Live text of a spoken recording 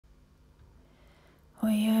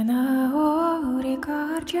Ой, на горі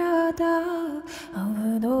Карчата, а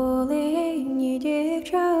в долині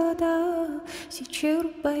дівчата.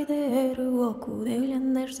 Січи-рубай, дерево, куди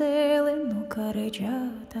глянеш, зелено,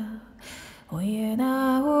 Карчата. Ой,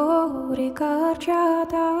 на горі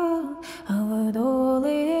Карчата, а в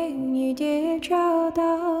долині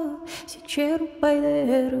дівчата. Січи-рубай,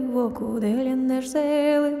 дерево, куди глянеш,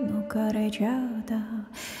 зелено, Карчата.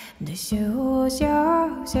 Десь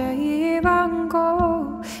узявся Йванко,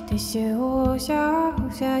 десь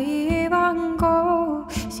узявся Йванко.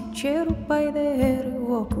 Січи-рубай,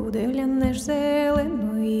 дерево, куди глянеш,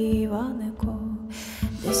 зелено, Іванико.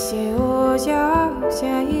 Десь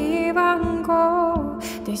узявся Йванко,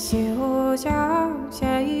 десь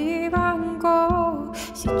узявся Йванко.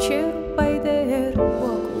 Січи-рубай,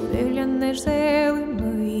 дерево, куди глянеш,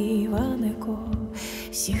 зелено, Іванико.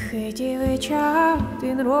 Всіх дівчат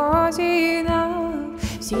він розігнав,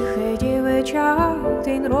 всіх дівчат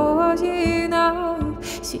він розігнав.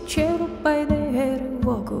 Січи-рубай,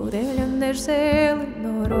 дерево, куди глянеш,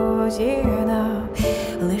 зелено, розігнав.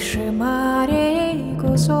 Лиш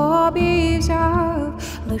Марійку собі взяв,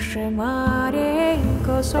 лиш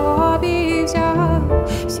Марійку собі взяв.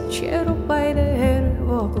 Січи-рубай,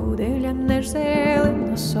 дерево, куди глянеш,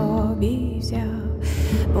 зелено, собі взяв.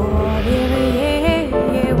 Повів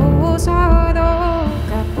її у садок,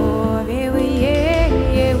 а повів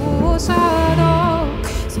її у садок.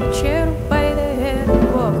 Січи-рубай,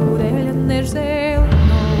 дерево, куди глянеш,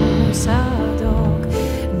 зелено, у садок.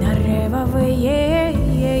 Наревав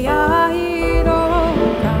її ягідок,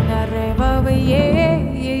 а наревав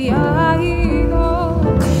її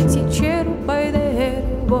ягідок. Січи-рубай,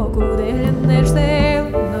 дерево, куди глянеш,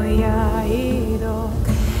 зелено, ягідок.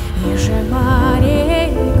 Їже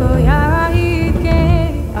Марійко, ягідки,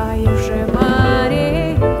 а їже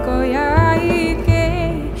Марійко,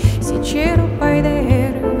 ягідки. Січи-рубай,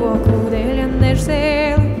 дерево, куди глянеш,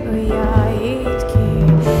 зелено, ягідки.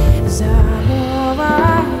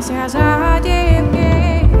 Забувайся за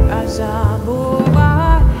дівки, а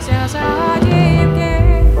забувайся за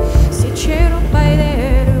дівки. Січи-рубай,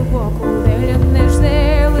 дерево, куди глянеш,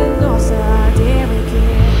 зелено, за дівки.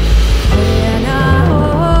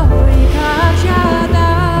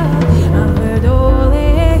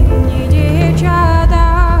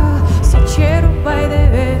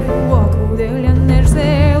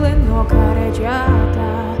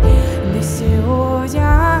 Десь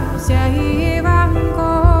узявся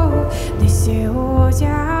Йванко, десь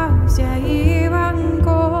узявся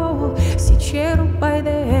Йванко. Січи-рубай,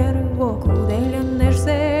 дерево, куди глянеш,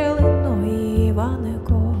 зелено,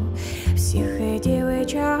 Іванико. Всіх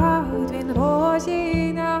дівчат він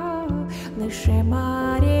розігнав, лише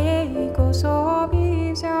Марійку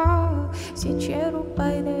собі взяв.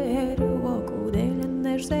 Січи-рубай, дерево, куди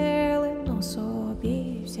глянеш, зелено,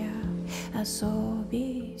 собі взяв. А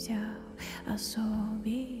собі взяв, а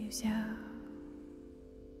собі взяв.